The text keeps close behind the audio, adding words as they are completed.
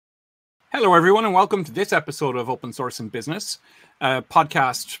Hello, everyone, and welcome to this episode of Open Source in Business, a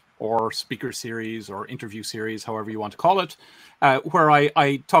podcast or speaker series or interview series, however you want to call it, where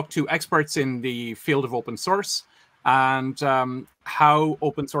I talk to experts in the field of open source and how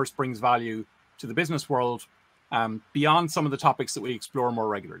open source brings value to the business world beyond some of the topics that we explore more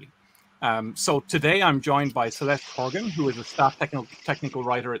regularly. So today I'm joined by Celeste Horgan, who is a staff technical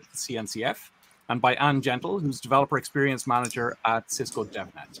writer at the CNCF, and by Anne Gentle, who's Developer Experience Manager at Cisco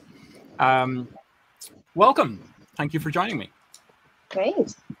DevNet. Welcome. Thank you for joining me.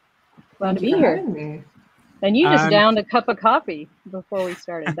 Thanks. Glad to be here. And you just downed a cup of coffee before we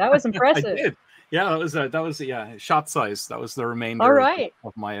started. That was impressive. I did. Yeah, that was shot size. That was the remainder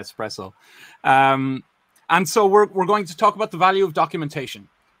of my espresso. And so we're going to talk about the value of documentation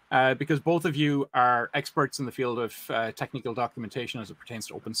because both of you are experts in the field of technical documentation as it pertains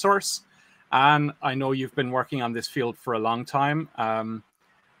to open source. And I know you've been working on this field for a long time.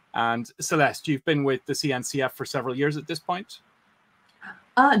 And Celeste, you've been with the CNCF for several years at this point?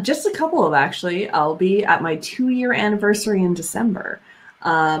 Just a couple of, actually. I'll be at my 2-year anniversary in December.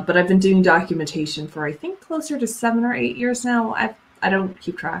 But I've been doing documentation for, I think, closer to 7 or 8 years now. I don't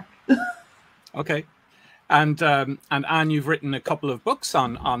keep track. Okay. And Anne, you've written a couple of books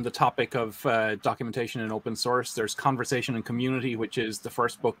on the topic of documentation in open source. There's Conversation and Community, which is the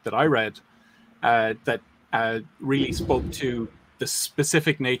first book that I read that really spoke to the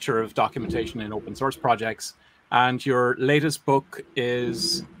specific nature of documentation in open source projects. And your latest book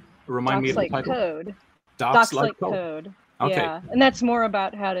is, remind me of the title. Code. Docs like code. Okay. Yeah, and that's more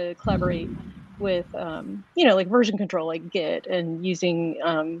about how to collaborate with, like version control, like Git, and using,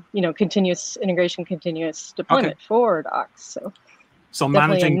 continuous integration, continuous deployment for docs. So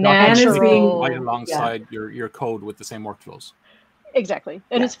managing documentation right alongside your code with the same workflows. Exactly,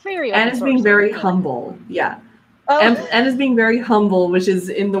 and it's very and it's being very humble. Yeah. And is being very humble, which is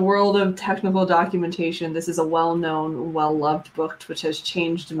in the world of technical documentation. This is a well-known, well-loved book, which has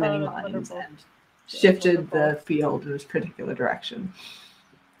changed many minds and shifted the field in this particular direction.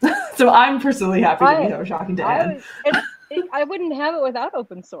 So I'm personally happy to be here, talking to Anne. I wouldn't have it without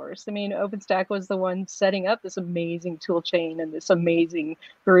open source. I mean, OpenStack was the one setting up this amazing tool chain and this amazing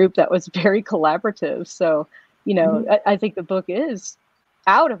group that was very collaborative. So, I think the book is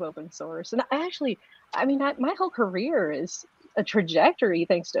out of open source. And my whole career is a trajectory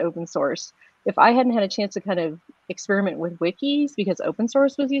thanks to open source. If I hadn't had a chance to kind of experiment with wikis because open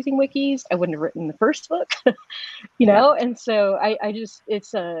source was using wikis, I wouldn't have written the first book, And so I just,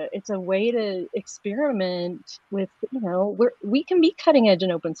 it's a way to experiment with, we can be cutting edge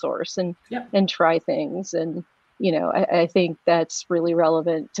in open source and try things. And, I think that's really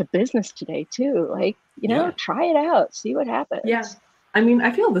relevant to business today too. Like, try it out, see what happens. Yeah. I mean,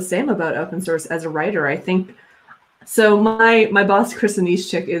 I feel the same about open source as a writer. I think, so my boss, Chris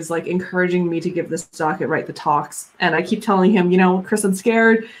Anischik, is like encouraging me to give this talk at Write the Talks. And I keep telling him, Chris, I'm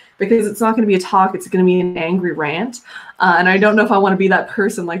scared because it's not going to be a talk. It's going to be an angry rant. And I don't know if I want to be that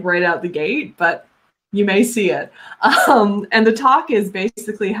person like right out the gate, but you may see it. And the talk is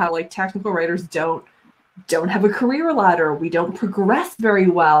basically how like technical writers don't have a career ladder. We don't progress very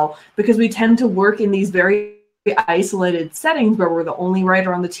well because we tend to work in these very isolated settings where we're the only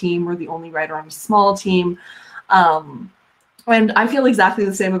writer on the team, we're the only writer on a small team. And I feel exactly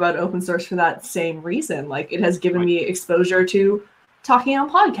the same about open source for that same reason. Like, it has given me exposure to talking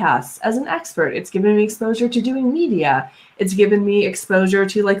on podcasts as an expert. It's given me exposure to doing media. It's given me exposure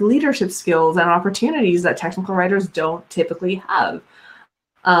to like leadership skills and opportunities that technical writers don't typically have.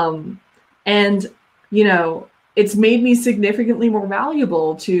 It's made me significantly more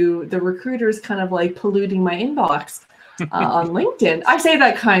valuable to the recruiters kind of like polluting my inbox on LinkedIn. I say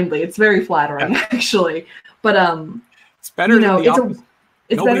that kindly. It's very flattering, actually. But it's better than the opposite.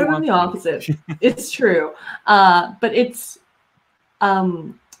 It's better than the opposite. It's true. But it's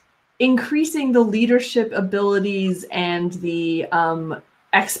increasing the leadership abilities and the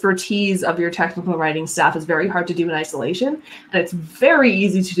expertise of your technical writing staff is very hard to do in isolation. And it's very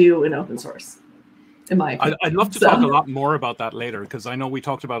easy to do in open source. I'd love to talk a lot more about that later, because I know we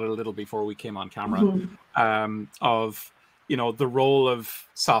talked about it a little before we came on camera, of the role of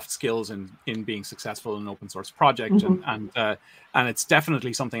soft skills in being successful in an open source project, and it's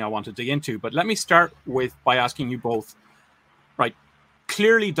definitely something I want to dig into. But let me start by asking you both, right?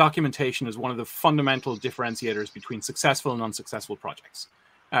 Clearly, documentation is one of the fundamental differentiators between successful and unsuccessful projects.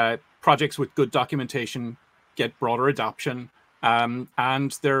 Projects with good documentation get broader adoption.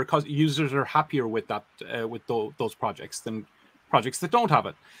 And their users are happier with that, with those projects than projects that don't have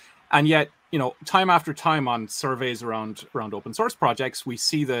it. And yet, you know, time after time on surveys around open source projects, we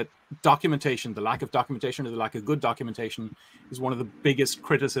see that documentation, the lack of documentation or the lack of good documentation, is one of the biggest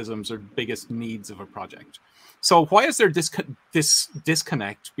criticisms or biggest needs of a project. So why is there this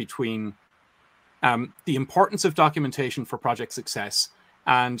disconnect between the importance of documentation for project success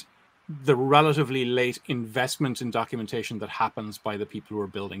and the relatively late investment in documentation that happens by the people who are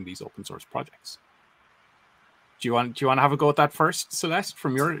building these open source projects? Do you want to have a go at that first, Celeste,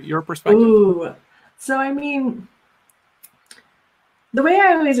 from your perspective? Ooh. So I mean, the way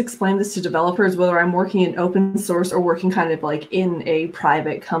I always explain this to developers, whether I'm working in open source or working kind of like in a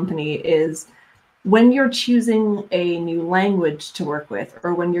private company, is when you're choosing a new language to work with,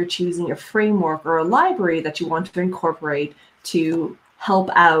 or when you're choosing a framework or a library that you want to incorporate to help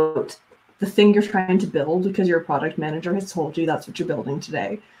out the thing you're trying to build, because your product manager has told you that's what you're building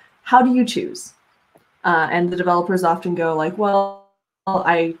today, how do you choose? And the developers often go like, well,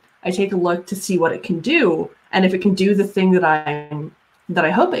 I take a look to see what it can do, and if it can do the thing that I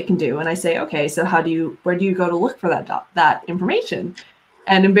hope it can do, and I say, okay, so where do you go to look for that information?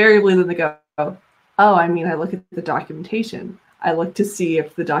 And invariably then they go, oh, I mean, I look at the documentation. I look to see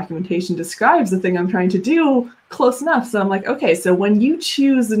if the documentation describes the thing I'm trying to do close enough. So I'm like, okay, so when you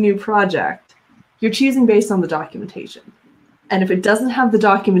choose a new project, you're choosing based on the documentation. And if it doesn't have the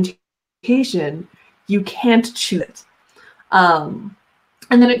documentation, you can't choose it. And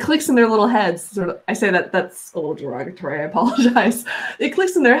then it clicks in their little heads. Sort of, I say that's a little derogatory, I apologize. It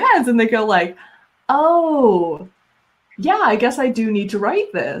clicks in their heads and they go like, oh, yeah, I guess I do need to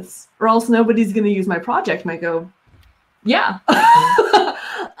write this, or else nobody's going to use my project. And I go, yeah.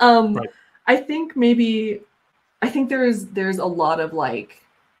 Right. I think there's a lot of like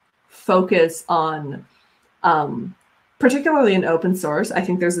focus on, particularly in open source. I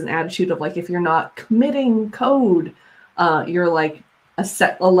think there's an attitude of like, if you're not committing code, you're like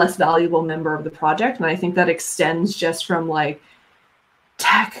a less valuable member of the project. And I think that extends just from like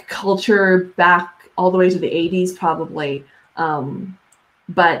tech culture back all the way to the 80s probably.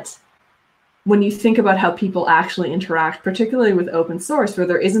 But when you think about how people actually interact, particularly with open source, where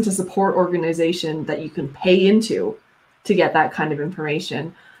there isn't a support organization that you can pay into to get that kind of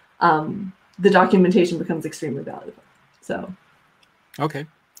information, the documentation becomes extremely valuable. So, okay.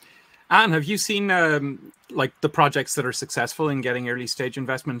 Anne, have you seen like the projects that are successful in getting early stage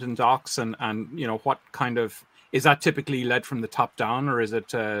investment in docs, and you know, what kind of, is that typically led from the top down, or is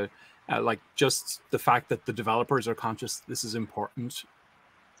it like just the fact that the developers are conscious this is important?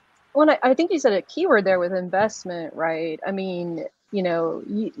 Well, I think you said a keyword there with investment, right? I mean, you know,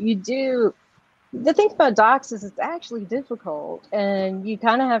 you do, the thing about docs is it's actually difficult, and you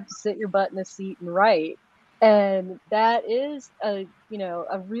kind of have to sit your butt in a seat and write. And that is a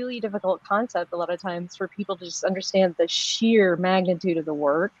really difficult concept a lot of times for people to just understand the sheer magnitude of the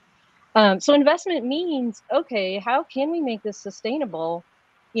work. So investment means, okay, how can we make this sustainable?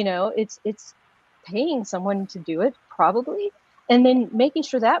 You know, it's paying someone to do it, probably, and then making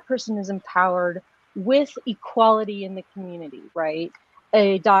sure that person is empowered with equality in the community, right?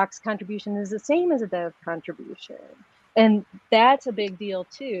 A doc's contribution is the same as a dev contribution. And that's a big deal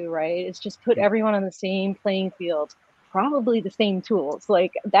too, right? It's just put everyone on the same playing field, probably the same tools.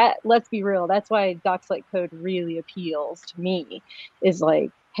 Like that, let's be real, that's why Docs Like Code really appeals to me, is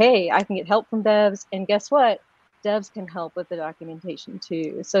like, hey, I can get help from devs, and guess what? Devs can help with the documentation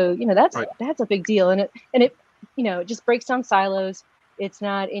too. So, you know, that's a big deal. And it you know, it just breaks down silos. It's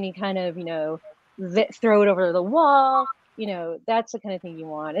not any kind of, you know, throw it over the wall. You know, that's the kind of thing you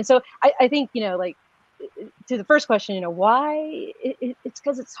want. And so I think, you know, like, to the first question, you know, why? It's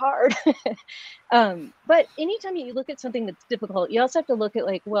because it's hard. But anytime you look at something that's difficult, you also have to look at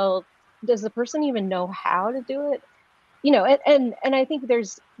like, well, does the person even know how to do it? You know, and I think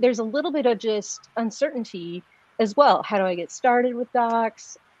there's a little bit of just uncertainty as well. How do I get started with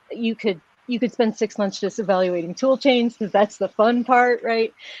docs? You could spend 6 months just evaluating tool chains, because that's the fun part,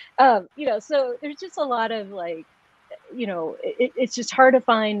 right? You know, so there's just a lot of like, you know, it's just hard to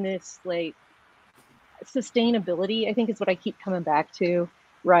find this like sustainability, I think, is what I keep coming back to,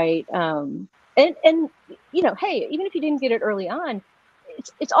 right? And you know, hey, even if you didn't get it early on,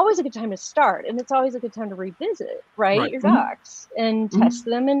 it's always a good time to start, and it's always a good time to revisit, right? Your docs and test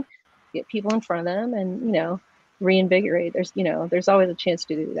them and get people in front of them, and you know, reinvigorate. There's always a chance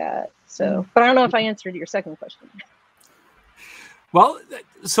to do that. So, but I don't know if I answered your second question. Well,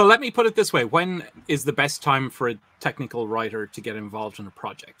 so let me put it this way. When is the best time for a technical writer to get involved in a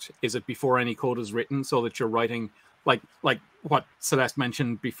project? Is it before any code is written, so that you're writing, like what Celeste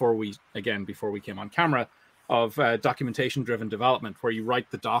mentioned before we came on camera, of documentation-driven development, where you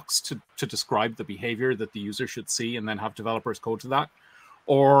write the docs to describe the behavior that the user should see and then have developers code to that?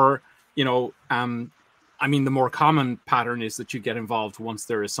 Or you know, I mean, the more common pattern is that you get involved once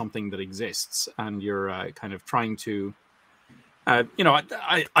there is something that exists, and you're kind of trying to, you know,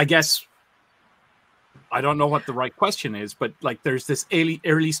 I guess, I don't know what the right question is, but like there's this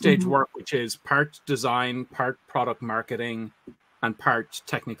early stage work, which is part design, part product marketing, and part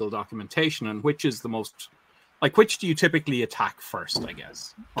technical documentation. And which is the most, like, which do you typically attack first, I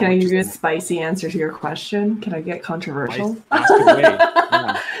guess? Can I give you a spicy answer to your question? Can I get controversial? Ask away.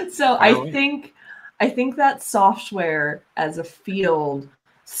 Yeah. So I think that software as a field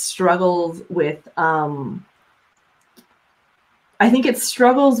struggles with, I think it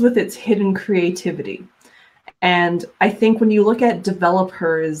struggles with its hidden creativity. And I think when you look at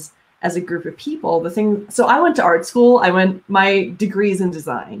developers as a group of people, so I went to art school, my degree's in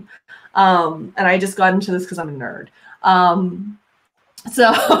design. And I just got into this because I'm a nerd.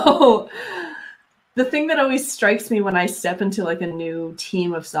 So the thing that always strikes me when I step into like a new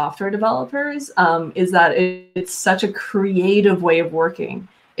team of software developers is that it's such a creative way of working.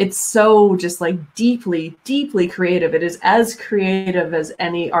 It's so just like deeply, deeply creative. It is as creative as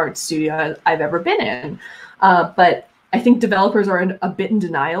any art studio I've ever been in. But I think developers are a bit in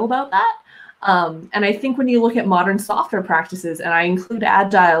denial about that. And I think when you look at modern software practices, and I include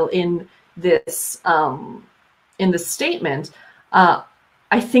Agile in this statement,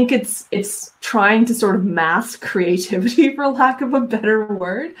 I think it's trying to sort of mask creativity, for lack of a better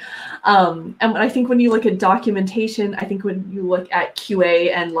word. And I think when you look at documentation, I think when you look at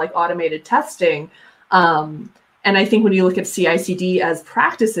QA and like automated testing, and I think when you look at CI/CD as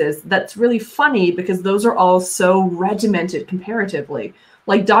practices, that's really funny because those are all so regimented comparatively.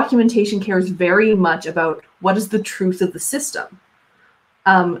 Like documentation cares very much about what is the truth of the system.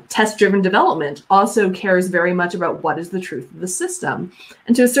 Test-driven development also cares very much about what is the truth of the system.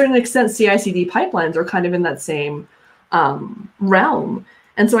 And to a certain extent, CI/CD pipelines are kind of in that same realm.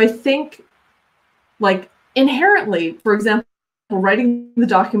 And so I think, like, inherently, for example, writing the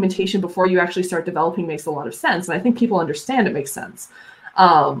documentation before you actually start developing makes a lot of sense. And I think people understand it makes sense.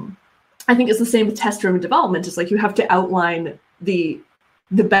 I think it's the same with test-driven development. It's like you have to outline the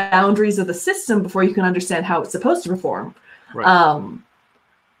boundaries of the system before you can understand how it's supposed to perform. Right.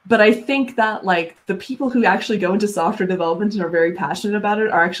 But I think that like the people who actually go into software development and are very passionate about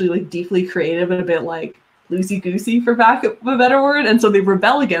it are actually like deeply creative and a bit like loosey-goosey, for lack of a better word. And so they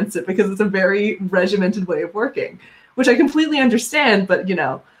rebel against it because it's a very regimented way of working, which I completely understand, but you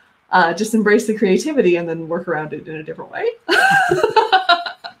know, just embrace the creativity and then work around it in a different way.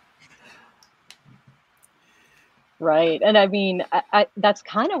 Right. And I mean, I that's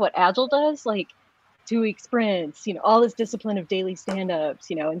kind of what Agile does, like 2-week sprints, you know, all this discipline of daily stand-ups,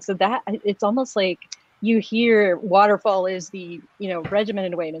 you know, and so that it's almost like you hear waterfall is the, you know,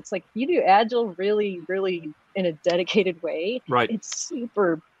 regimented way. And it's like you do Agile really, really in a dedicated way. Right. It's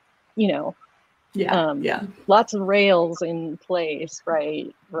super, you know, yeah. Lots of rails in place.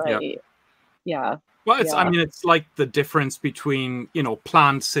 Right. Yep. Yeah. Well, it's, I mean, it's like the difference between, you know,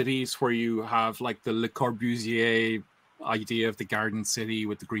 planned cities where you have like the Le Corbusier idea of the garden city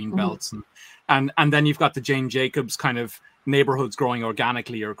with the green belts, and then you've got the Jane Jacobs kind of neighborhoods growing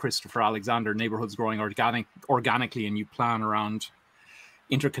organically, or Christopher Alexander neighborhoods growing organically, and you plan around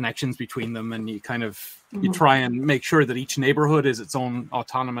interconnections between them, and you kind of you try and make sure that each neighborhood is its own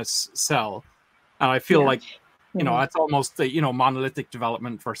autonomous cell. And I feel like, you know, it's almost the, you know, monolithic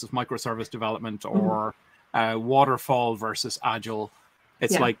development versus microservice development, or waterfall versus Agile.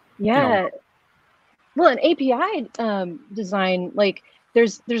 It's like, you know, well, an API design, like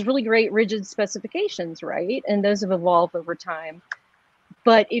there's really great rigid specifications, right? And those have evolved over time.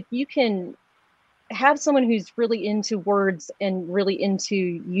 But if you can have someone who's really into words and really into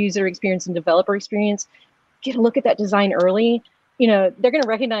user experience and developer experience, get a look at that design early, you know, they're going to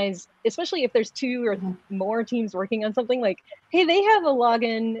recognize, especially if there's 2 or more teams working on something, like, hey, they have a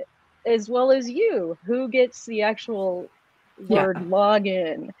login as well as you. Who gets the actual word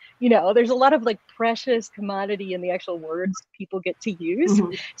login? You know, there's a lot of like precious commodity in the actual words people get to use.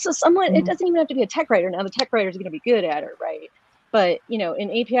 So someone, it doesn't even have to be a tech writer. Now the tech writer is going to be good at it, right? But, you know,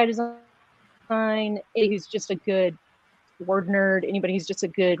 in API design, anybody who's just a good word nerd, anybody who's just a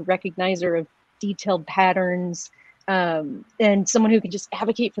good recognizer of detailed patterns, and someone who can just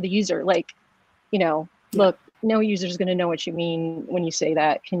advocate for the user, like, you know, look, no user is going to know what you mean when you say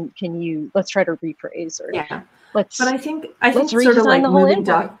that. Can you, let's try to rephrase, or but I think sort of like moving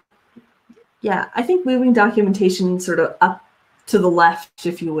I think moving documentation sort of up to the left,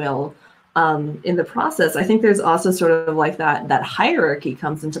 if you will, in the process. I think there's also sort of like that hierarchy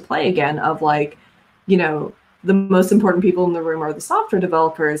comes into play again of like, you know, the most important people in the room are the software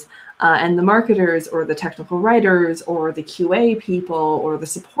developers, and the marketers or the technical writers or the QA people or the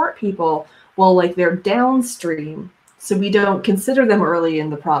support people, well, like they're downstream. So we don't consider them early in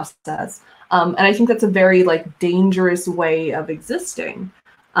the process. And I think that's a very like dangerous way of existing.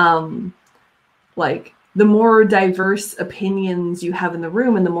 Like the more diverse opinions you have in the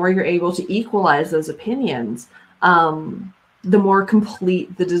room and the more you're able to equalize those opinions, the more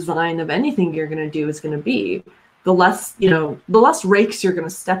complete the design of anything you're going to do is going to be. The less, you know, the less rakes you're going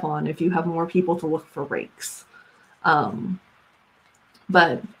to step on if you have more people to look for rakes.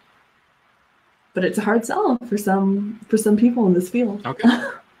 But it's a hard sell for some people in this field. Okay.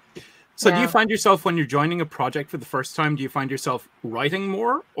 So do you find yourself, when you're joining a project for the first time, do you find yourself writing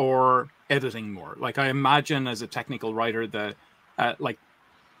more or editing more? Like, I imagine as a technical writer that like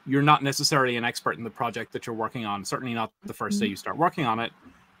you're not necessarily an expert in the project that you're working on, certainly not the first day you start working on it.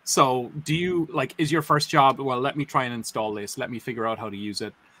 So do you, like, is your first job, well, let me try and install this, let me figure out how to use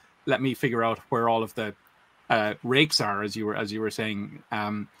it, let me figure out where all of the rakes are, as you were saying,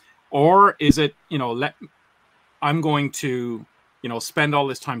 or is it, you know, I'm going to, you know, spend all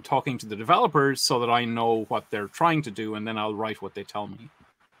this time talking to the developers so that I know what they're trying to do, and then I'll write what they tell me?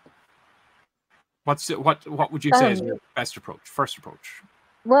 What would you say is your best approach, first approach?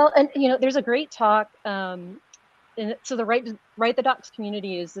 Well, and you know, there's a great talk. So the Write the Docs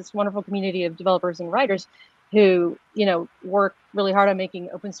community is this wonderful community of developers and writers who, you know, work really hard on making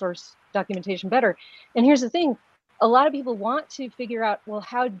open source documentation better. And here's the thing. A lot of people want to figure out, well,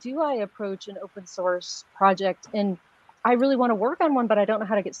 how do I approach an open source project? And I really want to work on one, but I don't know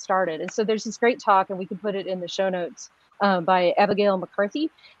how to get started. And so there's this great talk, and we can put it in the show notes, by Abigail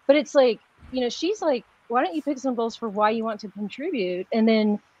McCarthy. But it's like, you know, she's like, why don't you pick some goals for why you want to contribute? And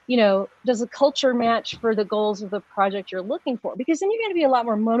then, you know, does the culture match for the goals of the project you're looking for? Because then you're going to be a lot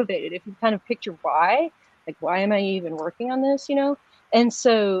more motivated if you kind of picked your why, like, why am I even working on this, you know? And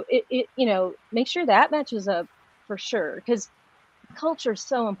so it you know, make sure that matches up for sure, because culture is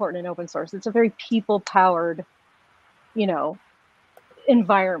so important in open source. It's a very people-powered, you know,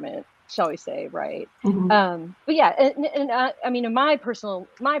 environment, shall we say, right? But yeah, and I mean, in my personal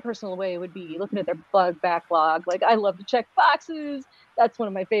way would be looking at their bug backlog. Like, I love to check boxes. That's one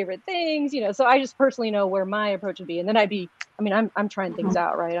of my favorite things, you know. So I just personally know where my approach would be, and then I'm trying things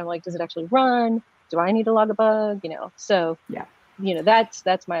out, right? I'm like, does it actually run? Do I need to log a bug? You know, so yeah, you know,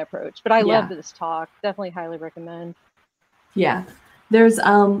 that's my approach. But I love this talk. Definitely highly recommend. Yeah, there's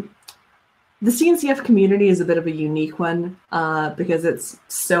the CNCF community is a bit of a unique one because it's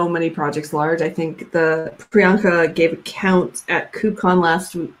so many projects large. I think Priyanka gave a count at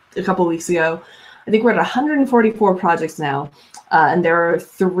KubeCon a couple weeks ago. I think we're at 144 projects now, and there are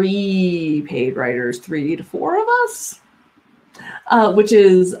 3 paid writers, 3 to 4 of us, which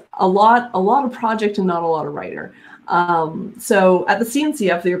is a lot of project and not a lot of writer. So at the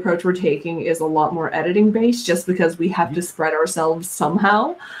CNCF, the approach we're taking is a lot more editing based, just because we have to spread ourselves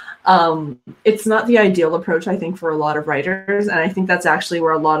somehow. It's not the ideal approach, I think, for a lot of writers. And I think that's actually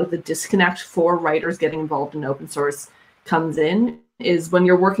where a lot of the disconnect for writers getting involved in open source comes in, is when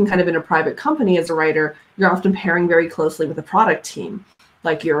you're working kind of in a private company as a writer, you're often pairing very closely with a product team.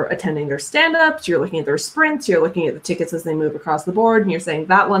 Like, you're attending their stand-ups, you're looking at their sprints, you're looking at the tickets as they move across the board, and you're saying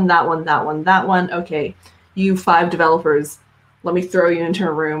that one, that one, that one, that one. Okay, you 5 developers, let me throw you into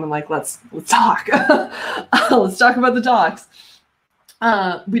a room and like, let's talk. Let's talk about the docs.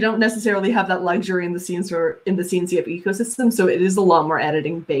 We don't necessarily have that luxury in the CNCF ecosystem, so it is a lot more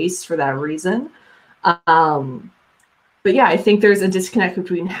editing based for that reason. But yeah, I think there's a disconnect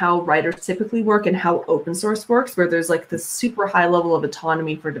between how writers typically work and how open source works, where there's like this super high level of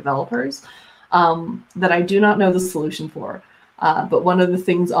autonomy for developers that I do not know the solution for. But one of the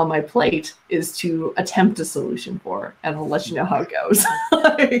things on my plate is to attempt a solution for, and I'll let you know how it goes.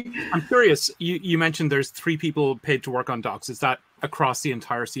 I'm curious, you mentioned there's 3 people paid to work on docs. Is that across the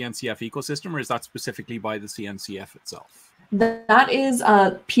entire CNCF ecosystem, or is that specifically by the CNCF itself? That is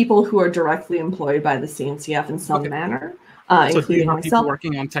people who are directly employed by the CNCF in some manner, so including do you have myself. people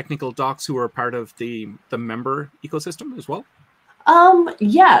working on technical docs who are part of the member ecosystem as well?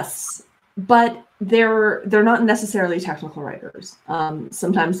 Yes, but they're not necessarily technical writers.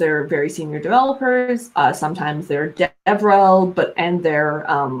 Sometimes they're very senior developers. Sometimes they're DevRel, and their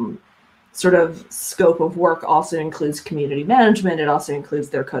sort of scope of work also includes community management. It also includes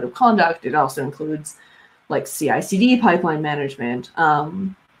their code of conduct. It also includes like CI/CD pipeline management.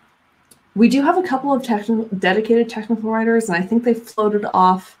 We do have a couple of dedicated technical writers, and I think they floated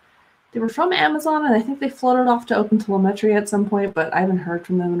off. They were from Amazon, and I think they floated off to OpenTelemetry at some point, but I haven't heard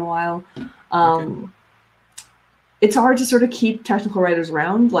from them in a while. it's hard to sort of keep technical writers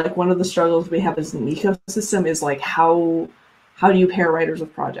around. Like one of the struggles we have as an ecosystem is like how do you pair writers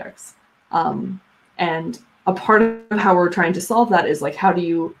with projects? And a part of how we're trying to solve that is like, how do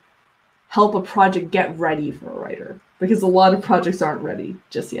you help a project get ready for a writer? Because a lot of projects aren't ready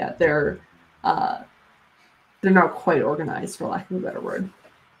just yet. They're not quite organized, for lack of a better word.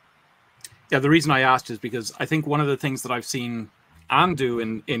 Yeah, the reason I asked is because I think one of the things that I've seen Anne do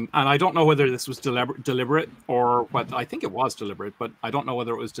and I don't know whether this was deliberate or what, I think it was deliberate, but I don't know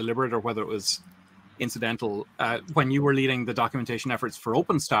whether it was deliberate or whether it was incidental. When you were leading the documentation efforts for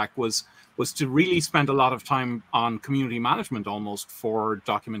OpenStack was to really spend a lot of time on community management almost for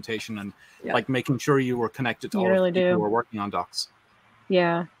documentation and like making sure you were connected to all the people who were working on docs.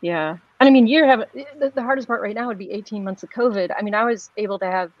 Yeah. And I mean, the hardest part right now would be 18 months of COVID. I mean, I was able to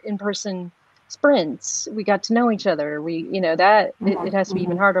have in-person sprints. We got to know each other. It has to be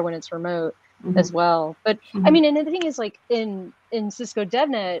even harder when it's remote as well. But I mean, and the thing is, like in Cisco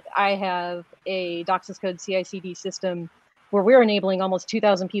DevNet, I have a Docs as Code CI/CD system where we're enabling almost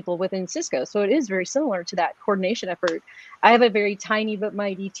 2,000 people within Cisco. So it is very similar to that coordination effort. I have a very tiny but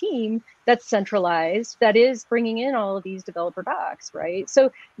mighty team that's centralized, that is bringing in all of these developer docs, right?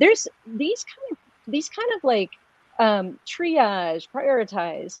 So there's these kind of like triage,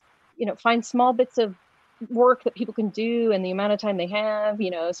 prioritize, find small bits of work that people can do and the amount of time they have.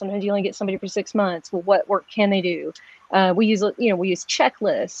 Sometimes you only get somebody for 6 months. Well, what work can they do? We use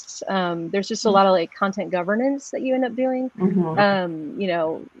checklists. There's just a lot of like content governance that you end up doing.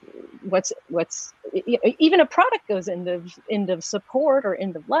 What's even a product goes end of support or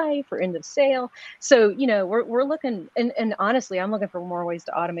end of life or end of sale. So we're looking, and honestly, I'm looking for more ways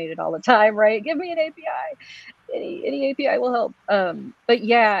to automate it all the time. Right? Give me an API. Any API will help. But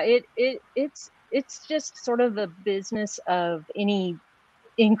yeah, it's just sort of the business of any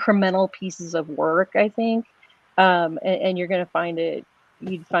incremental pieces of work, I think. And you're going to find it,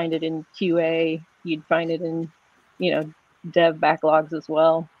 you'd find it in QA, you'd find it in, dev backlogs as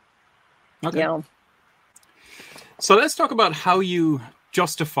well. Okay. Yeah. So let's talk about how you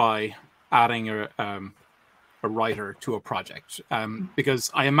justify adding a writer to a project.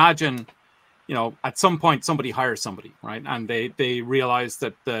 Because I imagine, at some point somebody hires somebody, right? And they realize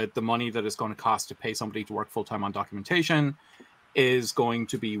that the money that it's going to cost to pay somebody to work full-time on documentation is going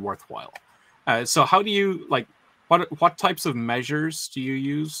to be worthwhile. So how do you, like, what types of measures do you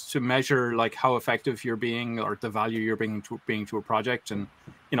use to measure like how effective you're being or the value you're bringing to a project? And,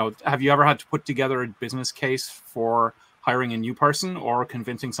 have you ever had to put together a business case for hiring a new person or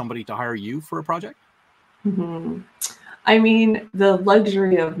convincing somebody to hire you for a project? I mean, the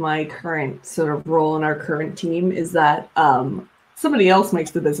luxury of my current sort of role in our current team is that somebody else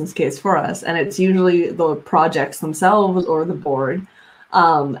makes the business case for us, and it's usually the projects themselves or the board.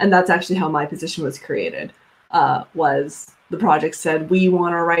 And that's actually how my position was created. Was the project said, we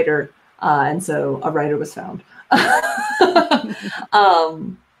want a writer, and so a writer was found.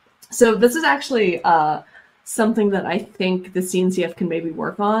 So this is actually something that I think the CNCF can maybe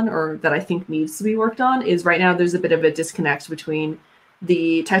work on, or that I think needs to be worked on, is right now there's a bit of a disconnect between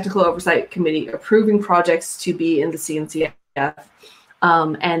the Technical Oversight Committee approving projects to be in the CNCF and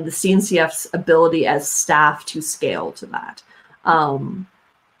the CNCF's ability as staff to scale to that.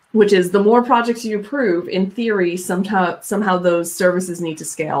 Which is the more projects you approve, in theory, somehow those services need to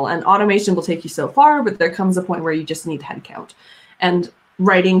scale. And automation will take you so far, but there comes a point where you just need headcount. And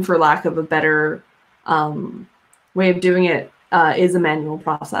writing, for lack of a better way of doing it, is a manual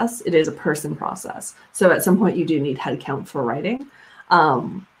process. It is a person process. So at some point you do need headcount for writing.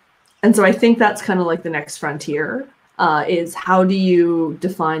 And so I think that's kind of like the next frontier, is how do you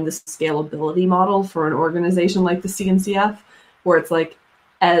define the scalability model for an organization like the CNCF, where it's like,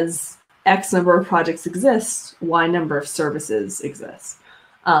 as X number of projects exist, Y number of services exist.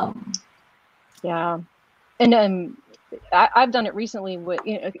 Yeah. And I've done it recently with,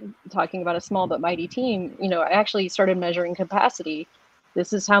 talking about a small but mighty team. I actually started measuring capacity.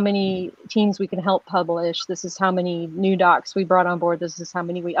 This is how many teams we can help publish. This is how many new docs we brought on board. This is how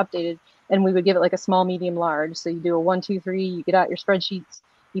many we updated. And we would give it like a small, medium, large. So you do a 1, 2, 3, you get out your spreadsheets,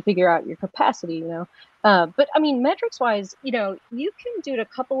 you figure out your capacity, But I mean, metrics wise, you can do it a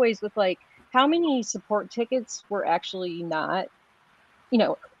couple ways with like how many support tickets were actually not,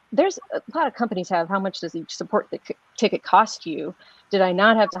 there's a lot of companies have, how much does each support ticket cost you? Did I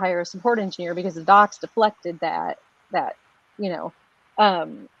not have to hire a support engineer because the docs deflected that, and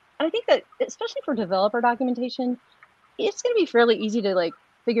I think that especially for developer documentation, it's going to be fairly easy to like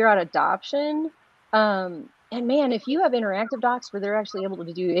figure out adoption. And man, if you have interactive docs where they're actually able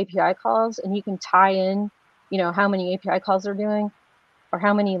to do API calls and you can tie in, how many API calls they're doing or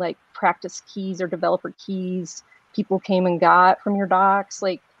how many like practice keys or developer keys people came and got from your docs.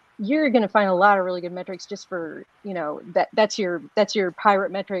 Like, you're going to find a lot of really good metrics just for, you know, that's your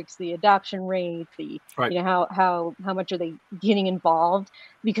pirate metrics, the adoption rate, the, right. you know, how much are they getting involved,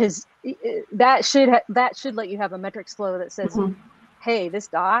 because that should let you have a metrics flow that says, hey, this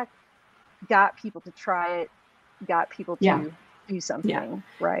doc got people to try it, got people to do something,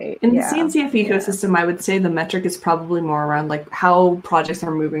 right? In the CNCF ecosystem, I would say the metric is probably more around like how projects are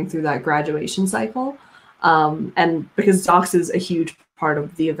moving through that graduation cycle. And because docs is a huge part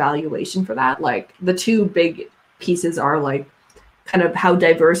of the evaluation for that, like the two big pieces are like kind of how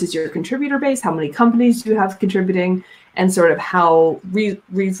diverse is your contributor base, how many companies do you have contributing, and sort of how,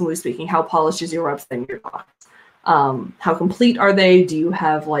 reasonably speaking, how polished is your website and your docs. How complete are they? Do you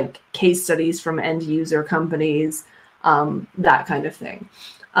have like case studies from end user companies? That kind of thing.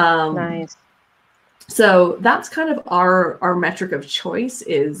 Nice. So that's kind of our metric of choice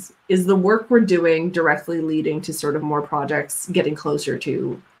is the work we're doing directly leading to sort of more projects getting closer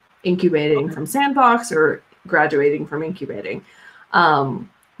to incubating from sandbox or graduating from incubating. The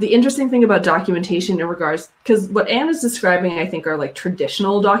interesting thing about documentation in regards, because what Anne is describing, I think, are like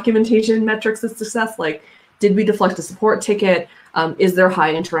traditional documentation metrics of success. Like, did we deflect a support ticket? Is there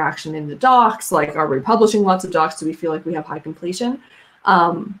high interaction in the docs? Like, are we publishing lots of docs? Do we feel like we have high completion?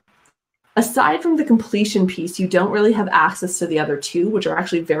 Aside from the completion piece, you don't really have access to the other two, which are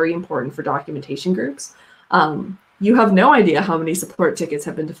actually very important for documentation groups. You have no idea how many support tickets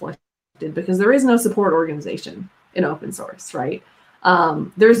have been deflected because there is no support organization in open source, right?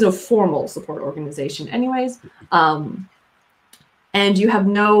 There is no formal support organization anyways. And you have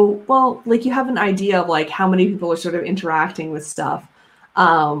no, well, like you have an idea of like how many people are sort of interacting with stuff.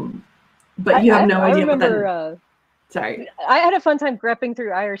 But you have no idea. I remember, sorry. I had a fun time grepping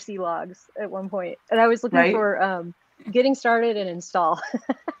through IRC logs at one point, and I was looking for getting started and install.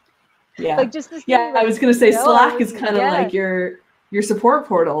 Like just this thing, I was going to say Slack is kind of like your support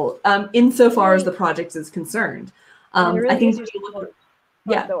portal, insofar as the project is concerned. Really I think when you look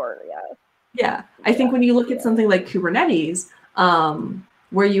at, I think when you look at something like Kubernetes,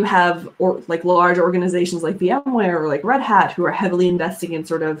 where you have like large organizations like VMware or like Red Hat who are heavily investing in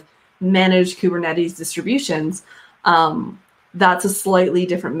sort of managed Kubernetes distributions, that's a slightly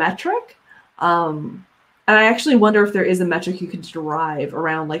different metric. And I actually wonder if there is a metric you could derive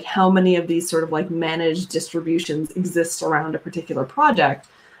around like how many of these sort of like managed distributions exist around a particular project,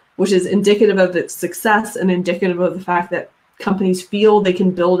 which is indicative of its success and indicative of the fact that companies feel they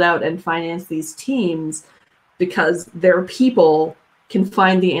can build out and finance these teams because their people can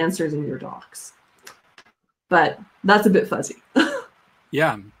find the answers in your docs. But that's a bit fuzzy.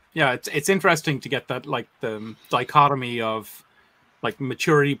 Yeah, it's interesting to get that, like the dichotomy of like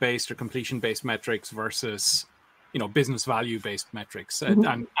maturity-based or completion-based metrics versus, you know, business value-based metrics.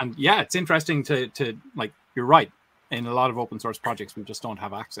 And yeah, it's interesting to like, you're right. In a lot of open source projects, we just don't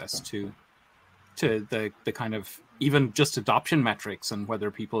have access to the kind of even just adoption metrics and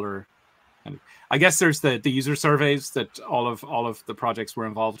whether people are. And I guess there's the user surveys that all of the projects we're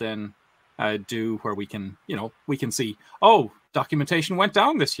involved in do, where we can see, oh, documentation went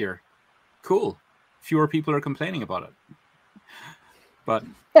down this year. Cool. Fewer people are complaining about it. But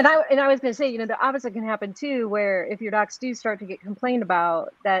and I was going to say, you know, the opposite can happen too, where if your docs do start to get complained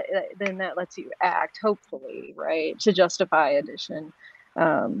about, that then that lets you act, hopefully, right, to justify addition.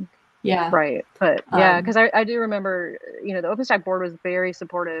 Right. But yeah, because I do remember, you know, the OpenStack board was very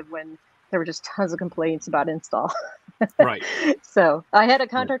supportive when there were just tons of complaints about install. Right. So I had a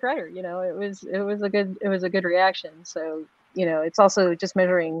contract writer, you know, it was a good reaction. So, you know, it's also just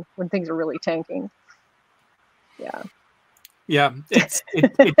measuring when things are really tanking. Yeah. Yeah,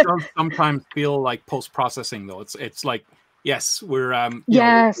 it does sometimes feel like post-processing though. It's like, yes, we're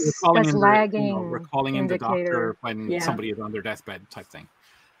yes, calling that's in lagging. we're calling in the doctor when somebody is on their deathbed type thing.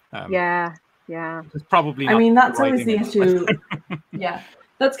 Yeah. It's probably not. I mean, that's always the issue. Yeah,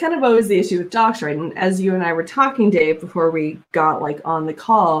 that's kind of always the issue with docs, right? And as you and I were talking, Dave, before we got like on the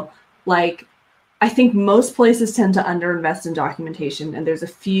call, like I think most places tend to underinvest in documentation, and there's a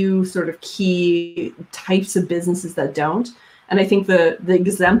few sort of key types of businesses that don't. And I think the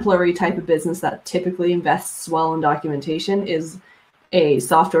exemplary type of business that typically invests well in documentation is a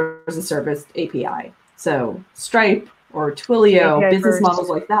software as a service API. So Stripe or Twilio, API business first. models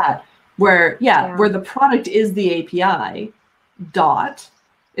like that, where the product is the API,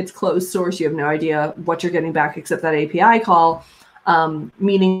 it's closed source, you have no idea what you're getting back except that API call,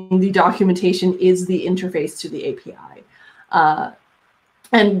 meaning the documentation is the interface to the API.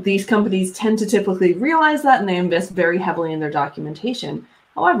 And these companies tend to typically realize that, and they invest very heavily in their documentation.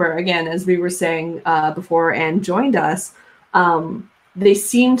 However, again, as we were saying before Anne joined us, they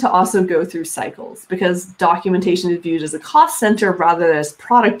seem to also go through cycles because documentation is viewed as a cost center rather than as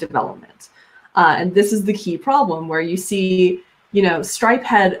product development. And this is the key problem where you see, Stripe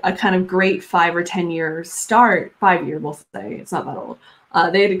had a kind of great 5 or 10 year start, 5 year, we'll say, it's not that old.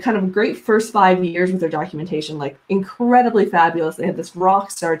 They had a kind of a great first 5 years with their documentation, like incredibly fabulous. They had this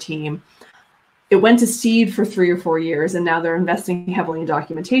rock star team. It went to seed for 3 or 4 years, and now they're investing heavily in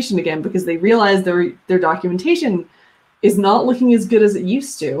documentation again because they realized their documentation is not looking as good as it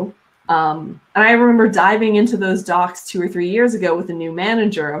used to. And I remember diving into those docs 2 or 3 years ago with a new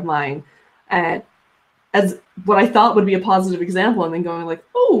manager of mine, and as what I thought would be a positive example, and then going like,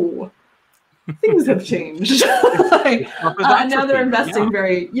 oh, things have changed. And now they're investing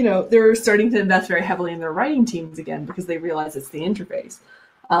they're starting to invest very heavily in their writing teams again because they realize it's the interface.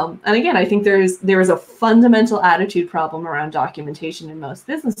 And again, I think there is a fundamental attitude problem around documentation in most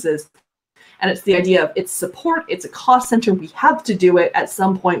businesses. And it's the idea of it's support, it's a cost center, we have to do it at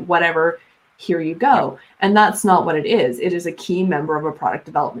some point, whatever, here you go. And that's not what it is. It is a key member of a product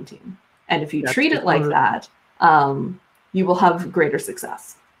development team. And if you treat it like that, you will have greater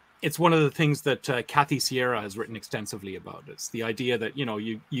success. It's one of the things that Kathy Sierra has written extensively about. It's the idea that,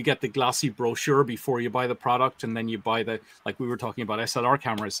 you get the glossy brochure before you buy the product, and then you buy like we were talking about SLR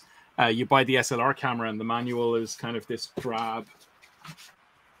cameras, you buy the SLR camera and the manual is kind of this drab,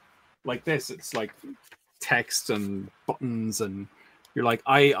 like this. It's like text and buttons, and you're like,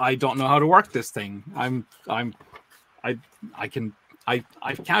 I don't know how to work this thing. I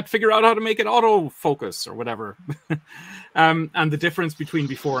can't figure out how to make it autofocus or whatever. And the difference between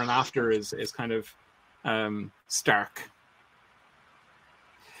before and after is kind of stark.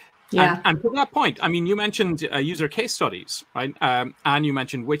 Yeah. And to that point, I mean, you mentioned user case studies, right? And you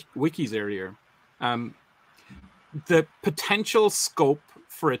mentioned wikis earlier. The potential scope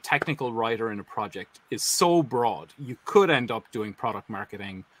for a technical writer in a project is so broad. You could end up doing product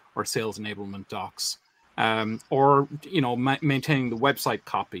marketing or sales enablement docs. Or maintaining the website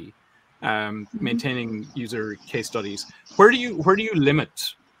copy, maintaining user case studies. Where do you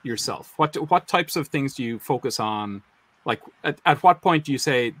limit yourself? What types of things do you focus on? Like at what point do you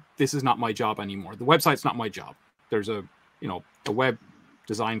say this is not my job anymore? The website's not my job. There's a web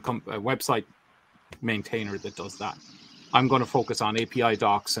design a website maintainer that does that. I'm going to focus on API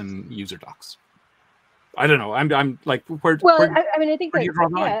docs and user docs. I don't know. I'm like where. Well, I mean, I think that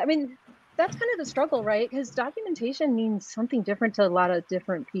I mean. That's kind of the struggle, right? Because documentation means something different to a lot of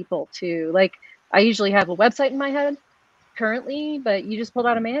different people too. Like I usually have a website in my head currently, but you just pulled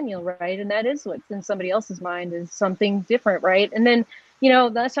out a manual, right? And that is what's in somebody else's mind is something different, right? And then,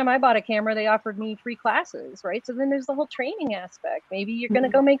 last time I bought a camera, they offered me free classes, right? So then there's the whole training aspect. Maybe you're going to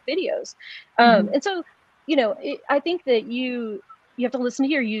go make videos. And so, I think that you have to listen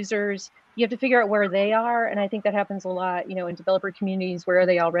to your users. You have to figure out where they are. And I think that happens a lot, in developer communities. Where are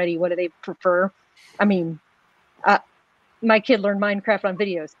they already? What do they prefer? I mean, my kid learned Minecraft on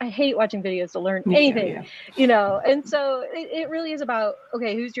videos. I hate watching videos to learn anything, And so it really is about,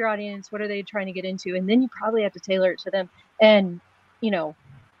 okay, who's your audience? What are they trying to get into? And then you probably have to tailor it to them and,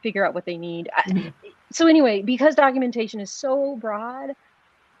 figure out what they need. So anyway, because documentation is so broad,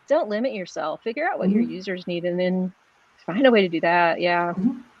 don't limit yourself. Figure out what your users need and then find a way to do that. Yeah.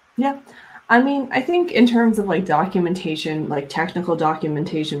 Yeah. I mean, I think in terms of like documentation, like technical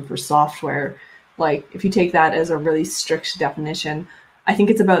documentation for software, like if you take that as a really strict definition, I think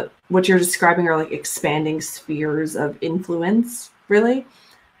it's about what you're describing are like expanding spheres of influence, really.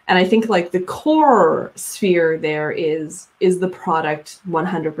 And I think like the core sphere there is the product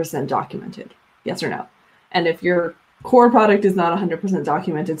 100% documented? Yes or no? And if your core product is not 100%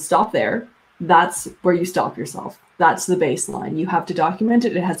 documented, stop there. That's where you stop yourself. That's the baseline. You have to document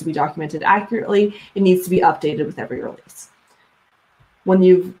it. It has to be documented accurately. It needs to be updated with every release. When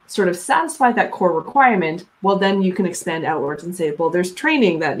you've sort of satisfied that core requirement, well, then you can expand outwards and say, well, there's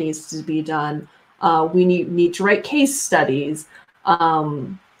training that needs to be done. We need to write case studies.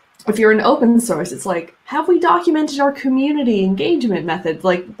 If you're an open source, it's like, have we documented our community engagement methods?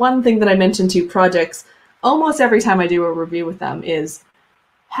 Like one thing that I mentioned to projects almost every time I do a review with them is,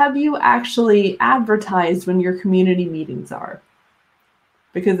 have you actually advertised when your community meetings are?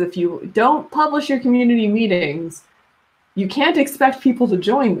 Because if you don't publish your community meetings, you can't expect people to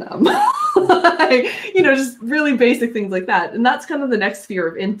join them. Just really basic things like that. And that's kind of the next sphere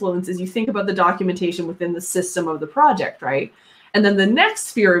of influence is you think about the documentation within the system of the project, right? And then the next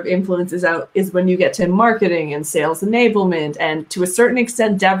sphere of influence is when you get to marketing and sales enablement and to a certain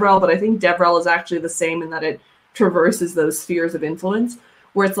extent DevRel, but I think DevRel is actually the same in that it traverses those spheres of influence.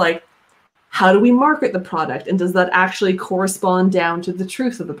 Where it's like, how do we market the product? And does that actually correspond down to the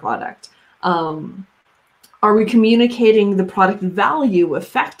truth of the product? Are we communicating the product value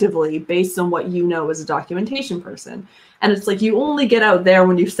effectively based on what you know as a documentation person? And it's like you only get out there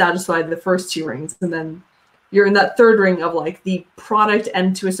when you've satisfied the first 2 rings, and then you're in that 3rd ring of like the product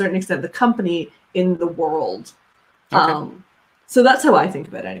and to a certain extent the company in the world. Okay. So that's how I think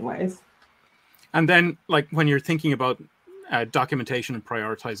of it anyways. And then like when you're thinking about documentation and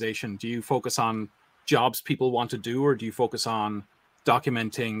prioritization, do you focus on jobs people want to do, or do you focus on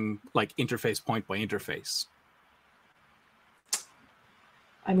documenting like interface point by interface?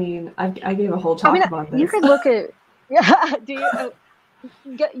 I mean, I gave a whole talk about this. You could look at, yeah, do you,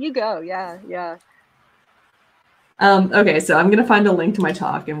 you go, yeah. Okay, so I'm gonna find a link to my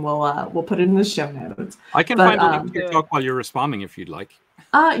talk, and we'll put it in the show notes. I can find a link to your talk while you're responding if you'd like.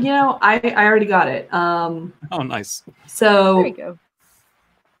 You know, I already got it. Oh, nice. So there you go.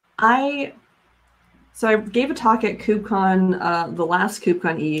 I gave a talk at KubeCon, the last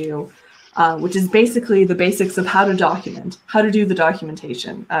KubeCon EU, which is basically the basics of how to document, how to do the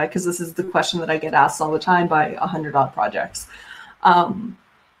documentation, because this is the question that I get asked all the time by 100-odd projects.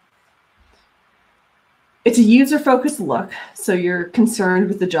 It's a user-focused look, so you're concerned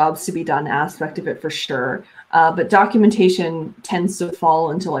with the jobs to be done aspect of it for sure. But documentation tends to fall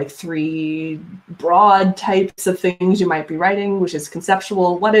into like 3 broad types of things you might be writing, which is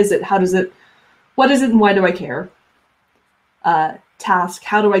conceptual. What is it? How does it? What is it and why do I care? Task,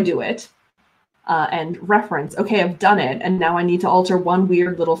 how do I do it? And reference, okay, I've done it, and now I need to alter one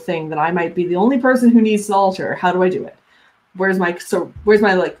weird little thing that I might be the only person who needs to alter. How do I do it? Where's my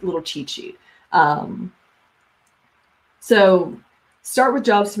like little cheat sheet? So start with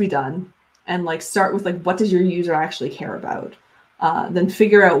jobs to be done, and like start with like what does your user actually care about? Then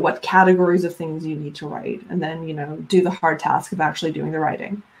figure out what categories of things you need to write, and then do the hard task of actually doing the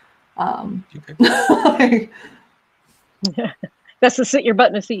writing. Okay. That's the sit your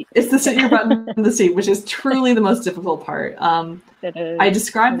butt in a seat. It's the sit your butt in the seat, which is truly the most difficult part. I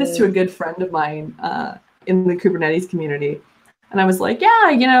described this to a good friend of mine in the Kubernetes community, and I was like,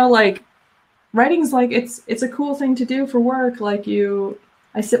 yeah, like writing's like it's a cool thing to do for work. Like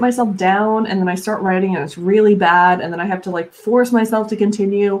I sit myself down and then I start writing and it's really bad, and then I have to like force myself to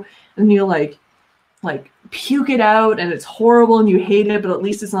continue, and you like puke it out and it's horrible and you hate it, but at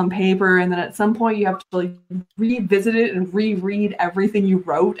least it's on paper. And then at some point you have to like revisit it and reread everything you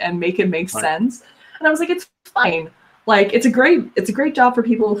wrote and make it make sense. And I was like, it's fine. Like it's a great job for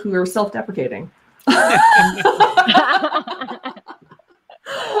people who are self-deprecating.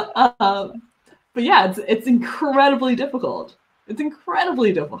 But yeah, it's incredibly difficult. It's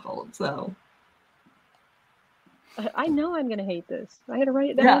incredibly difficult. So I know I'm gonna hate this. I had to write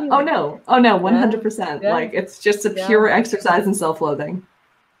it down. Anyway. Oh no, 100%. Yeah. Like it's just a pure exercise in self-loathing.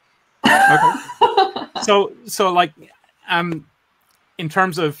 Okay. So like, in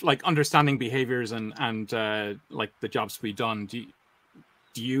terms of like understanding behaviors and like the jobs to be done, do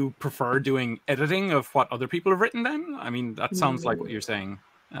you prefer doing editing of what other people have written then? I mean, that sounds like what you're saying,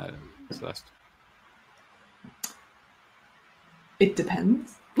 Celeste. It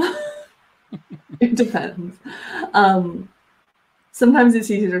depends. It depends. Sometimes it's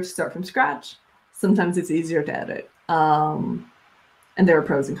easier to start from scratch. Sometimes it's easier to edit. And there are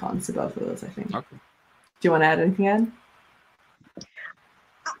pros and cons to both of those, I think. Okay. Do you want to add anything, Ed?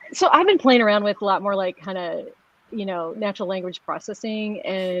 So I've been playing around with a lot more like kind of, natural language processing,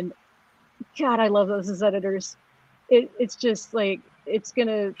 and God, I love those as editors. It's just like, it's going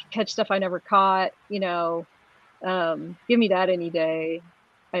to catch stuff I never caught, give me that any day.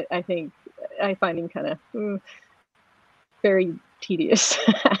 I think I find him kind of very tedious.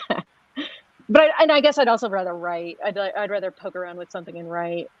 But I guess I'd also rather write. I'd rather poke around with something and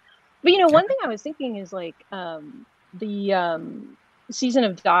write. But one thing I was thinking is like the season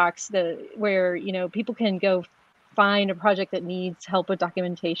of docs, where people can go find a project that needs help with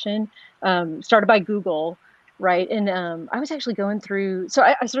documentation, started by Google, right? And I was actually going through. So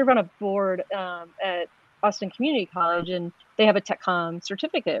I serve on a board at Austin Community College, and they have a TechCom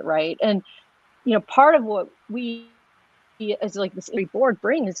certificate, right? And part of what we as like this board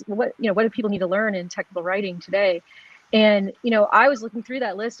bring is what do people need to learn in technical writing today. And I was looking through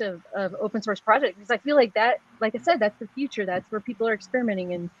that list of open source projects because I feel like that, like I said, that's the future. That's where people are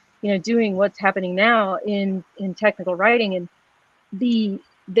experimenting and doing what's happening now in technical writing. And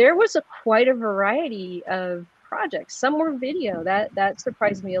there was quite a variety of projects. Some were video. That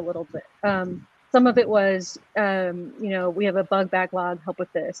surprised me a little bit. Some of it was, we have a bug backlog, help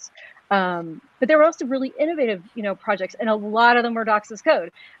with this. But there were also really innovative, projects, and a lot of them were docs as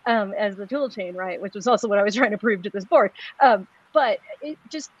code as the tool chain, right? Which was also what I was trying to prove to this board. But it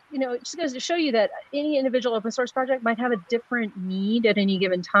just, it just goes to show you that any individual open source project might have a different need at any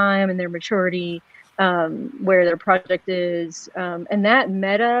given time and their maturity. where their project is. And that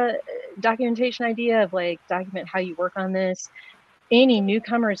meta documentation idea of like, document how you work on this. Any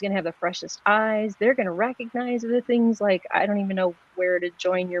newcomer is going to have the freshest eyes. They're going to recognize the things like, I don't even know where to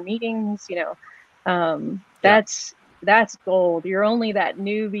join your meetings. That's gold. You're only that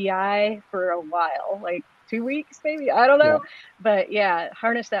new VI for a while, like 2 weeks, maybe. I don't know. But yeah,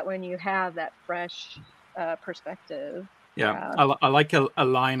 harness that when you have that fresh perspective. I like a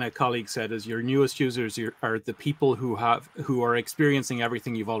line a colleague said is, your newest users are the people who are experiencing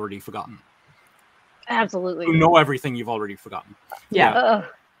everything you've already forgotten. Absolutely. Who know everything you've already forgotten.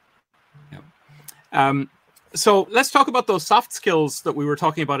 So let's talk about those soft skills that we were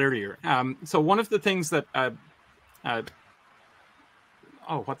talking about earlier. So one of the things that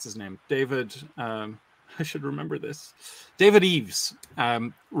what's his name? David, I should remember this. David Eves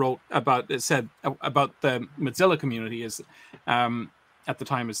wrote about the Mozilla community is at the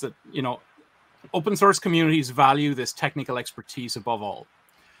time is that, open source communities value this technical expertise above all.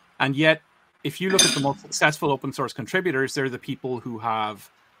 And yet, if you look at the most successful open source contributors, they're the people who have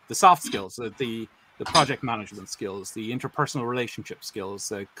the soft skills, the project management skills, the interpersonal relationship skills,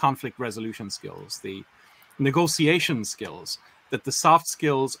 the conflict resolution skills, the negotiation skills, that the soft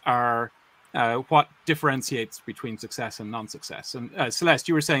skills are what differentiates between success and non-success. And Celeste,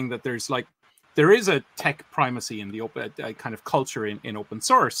 you were saying that there is a tech primacy in the open kind of culture in open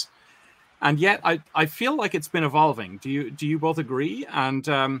source. And yet I feel like it's been evolving. Do you both agree?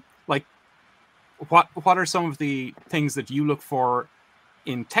 And what are some of the things that you look for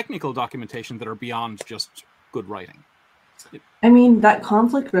in technical documentation that are beyond just good writing? I mean, that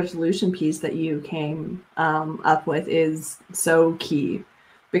conflict resolution piece that you came up with is so key,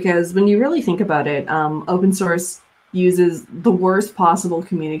 because when you really think about it, open source uses the worst possible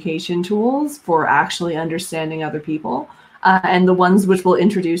communication tools for actually understanding other people, and the ones which will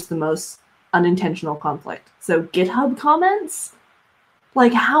introduce the most unintentional conflict. So GitHub comments,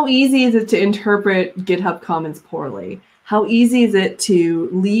 like, how easy is it to interpret GitHub comments poorly? How easy is it to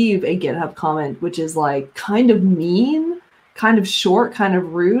leave a GitHub comment which is like kind of mean, kind of short, kind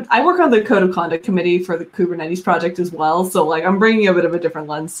of rude? I work on the Code of Conduct committee for the Kubernetes project as well, so like I'm bringing a bit of a different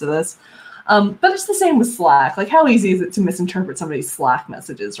lens to this. But it's the same with Slack. Like, how easy is it to misinterpret somebody's Slack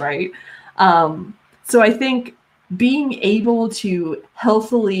messages, right? So I think being able to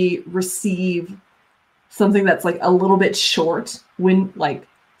healthily receive something that's like a little bit short, when like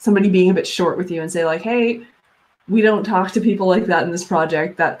somebody being a bit short with you and say like, hey, we don't talk to people like that in this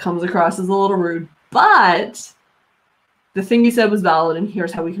project, that comes across as a little rude, but the thing you said was valid and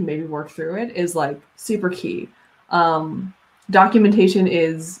here's how we can maybe work through it, is like super key. Documentation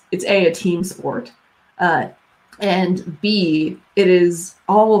it's A, a team sport, and B, it is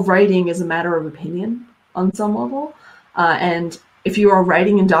all writing is a matter of opinion on some level. And if you are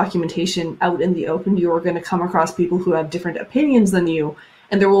writing in documentation out in the open, you are going to come across people who have different opinions than you,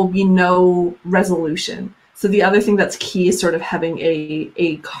 and there will be no resolution. So the other thing that's key is sort of having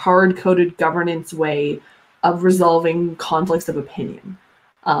a hard-coded governance way of resolving conflicts of opinion.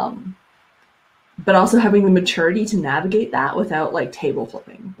 But also having the maturity to navigate that without like table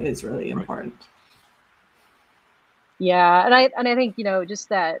flipping is really important. Yeah, and I think, just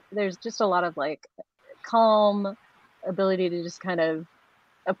that there's just a lot of like calm ability to just kind of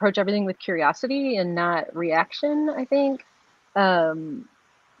approach everything with curiosity and not reaction, I think,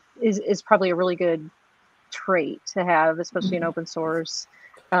 is probably a really good trait to have, especially in open source.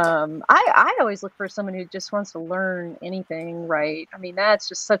 I always look for someone who just wants to learn anything, right? I mean, that's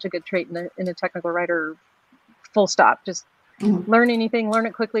just such a good trait in a technical writer, full stop. Just learn anything, learn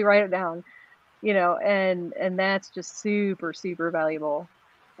it quickly, write it down, and that's just super, super valuable.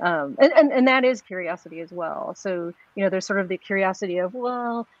 And that is curiosity as well. So, there's sort of the curiosity of,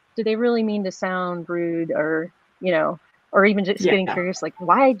 well, do they really mean to sound rude, or, or even just getting curious, like,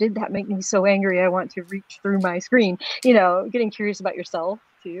 why did that make me so angry? I want to reach through my screen, getting curious about yourself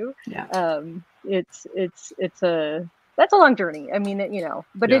too. That's a long journey. I mean,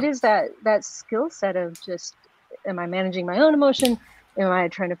 but it is that skill set of just, am I managing my own emotion? Am I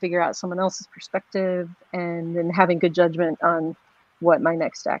trying to figure out someone else's perspective, and then having good judgment on what my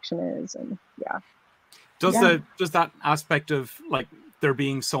next action is? And does that aspect of like there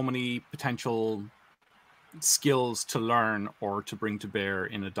being so many potential skills to learn or to bring to bear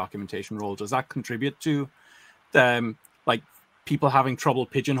in a documentation role, does that contribute to like people having trouble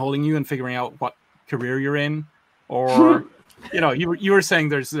pigeonholing you and figuring out what career you're in? Or you were saying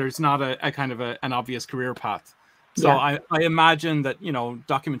there's not a kind of an obvious career path. So I imagine that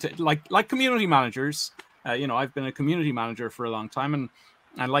like community managers, I've been a community manager for a long time,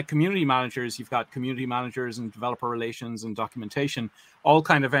 and like community managers, you've got community managers and developer relations and documentation all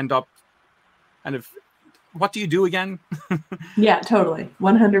kind of end up And if what do you do again? Yeah, totally.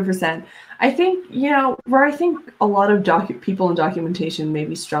 100%. I think, where I think a lot of people in documentation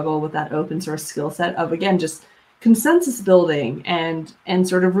maybe struggle with that open source skill set of, again, just consensus building and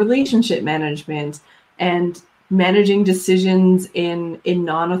sort of relationship management and managing decisions in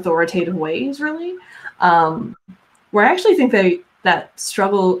non-authoritative ways, really. Where I actually think there's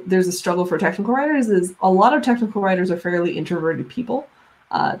a struggle for technical writers is a lot of technical writers are fairly introverted people.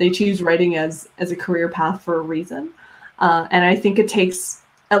 They choose writing as a career path for a reason. And I think it takes,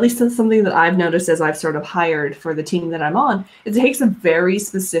 at least that's something that I've noticed as I've sort of hired for the team that I'm on, it takes a very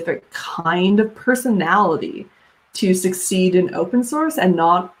specific kind of personality to succeed in open source, and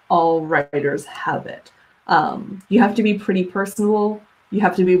not all writers have it. You have to be pretty personable. You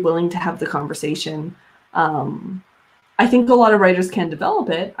have to be willing to have the conversation. I think a lot of writers can develop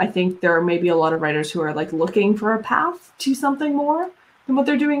it. I think there are maybe a lot of writers who are like looking for a path to something more than what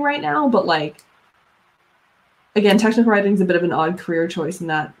they're doing right now. But like, again, technical writing is a bit of an odd career choice in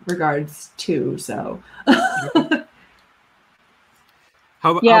that regards too. So,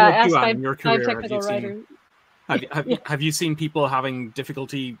 how about you, Adam, in your career? Have you seen people having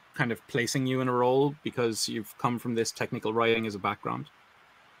difficulty kind of placing you in a role because you've come from this technical writing as a background?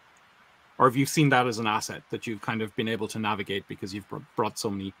 Or have you seen that as an asset that you've kind of been able to navigate because you've brought so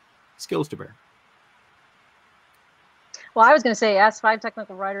many skills to bear? Well, I was going to say, ask 5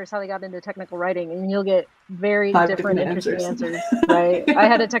 technical writers how they got into technical writing, and you'll get very different interesting answers. Right? I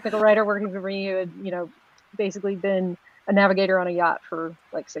had a technical writer working for me who had, basically been a navigator on a yacht for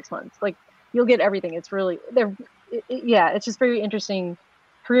like 6 months. Like, you'll get everything. It's really it's just very interesting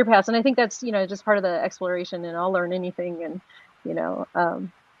career paths, and I think that's just part of the exploration. And I'll learn anything, and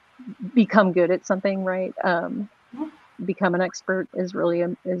become good at something. Right? Become an expert is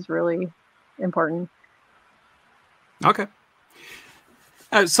really important. Okay.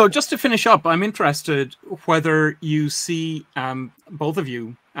 So just to finish up, I'm interested whether you see, both of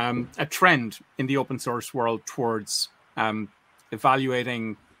you, a trend in the open source world towards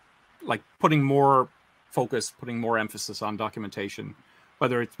evaluating, like putting more focus, putting more emphasis on documentation.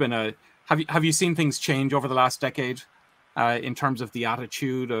 Whether it's been have you seen things change over the last decade in terms of the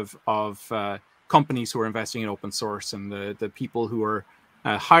attitude of companies who are investing in open source and the people who are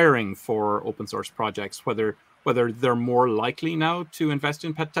hiring for open source projects, whether they're more likely now to invest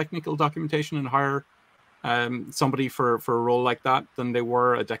in technical documentation and hire somebody for a role like that than they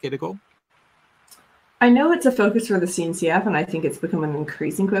were a decade ago? I know it's a focus for the CNCF, and I think it's become an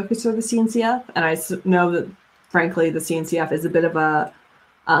increasing focus for the CNCF. And I know that, frankly, the CNCF is a bit of a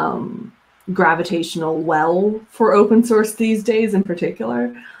gravitational well for open source these days in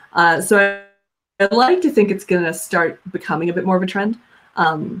particular. So I'd like to think it's going to start becoming a bit more of a trend.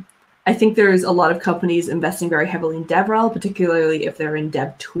 I think there's a lot of companies investing very heavily in DevRel, particularly if they're in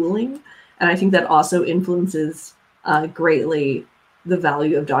dev tooling. And I think that also influences greatly the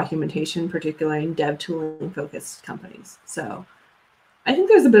value of documentation, particularly in dev tooling focused companies. So I think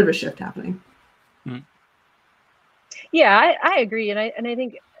there's a bit of a shift happening. Mm. Yeah, I agree. And I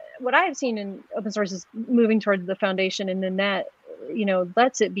think what I've seen in open source is moving towards the foundation, and then that,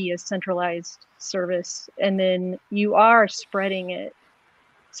 lets it be a centralized service. And then you are spreading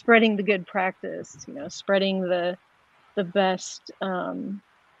the good practice, spreading the best,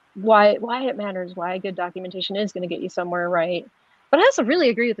 why it matters, why good documentation is going to get you somewhere, right? But I also really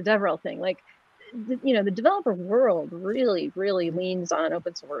agree with the DevRel thing. Like, the developer world really, really leans on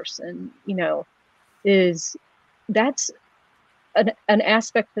open source, and that's an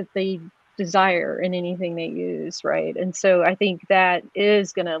aspect that they desire in anything they use, right? And so I think that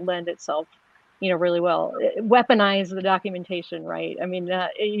is going to lend itself really well. Weaponize the documentation, right? I mean,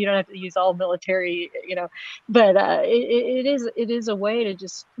 you don't have to use all military, but it is a way to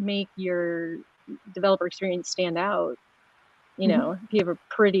just make your developer experience stand out. If you have a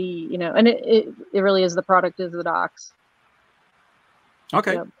pretty, and it really is, the product is the docs.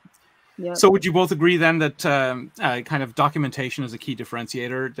 Okay. Yep. So would you both agree then that kind of documentation is a key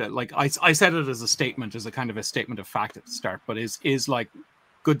differentiator? That, like, I said it as a statement, as a kind of a statement of fact at the start, but is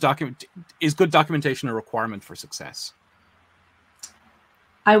good documentation a requirement for success?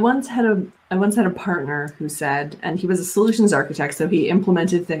 I once had a partner who said, and he was a solutions architect, so he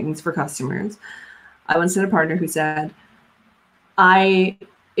implemented things for customers. I once had a partner who said,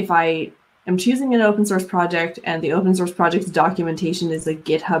 if I am choosing an open source project and the open source project's documentation is a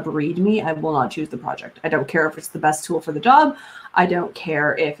GitHub README, I will not choose the project. I don't care if it's the best tool for the job. I don't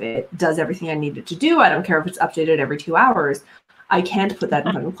care if it does everything I need it to do. I don't care if it's updated every 2 hours. I can't put that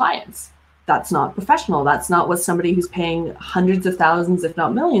in front of clients. That's not professional. That's not what somebody who's paying hundreds of thousands, if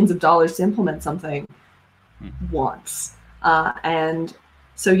not millions of dollars to implement something wants. And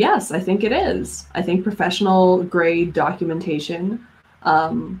So yes, I think it is. I think professional grade documentation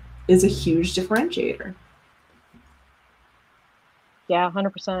is a huge differentiator. Yeah,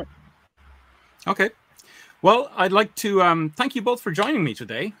 100%. Okay. Well, I'd like to thank you both for joining me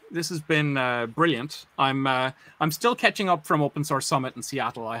today. This has been brilliant. I'm still catching up from Open Source Summit in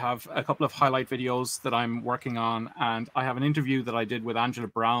Seattle. I have a couple of highlight videos that I'm working on, and I have an interview that I did with Angela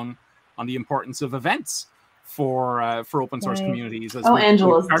Brown on the importance of events for open source communities. As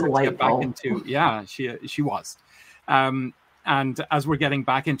Angela's started delightful. to get back into, yeah, she was. And as we're getting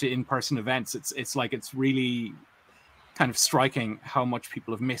back into in-person events, it's like it's really kind of striking how much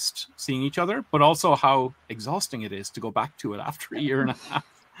people have missed seeing each other, but also how exhausting it is to go back to it after a year and a half.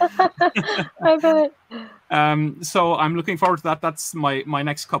 I bet. So I'm looking forward to that. That's my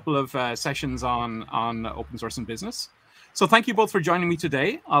next couple of sessions on open source and business. So thank you both for joining me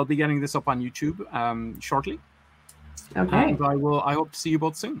today. I'll be getting this up on YouTube shortly. Okay. And I hope to see you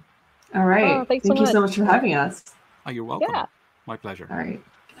both soon. All right. Oh, Thank you so much for having us. Oh, you're welcome. Yeah. My pleasure. All right.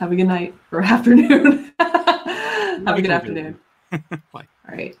 Have a good night or afternoon. Have a good afternoon. Bye.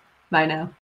 All right. Bye now.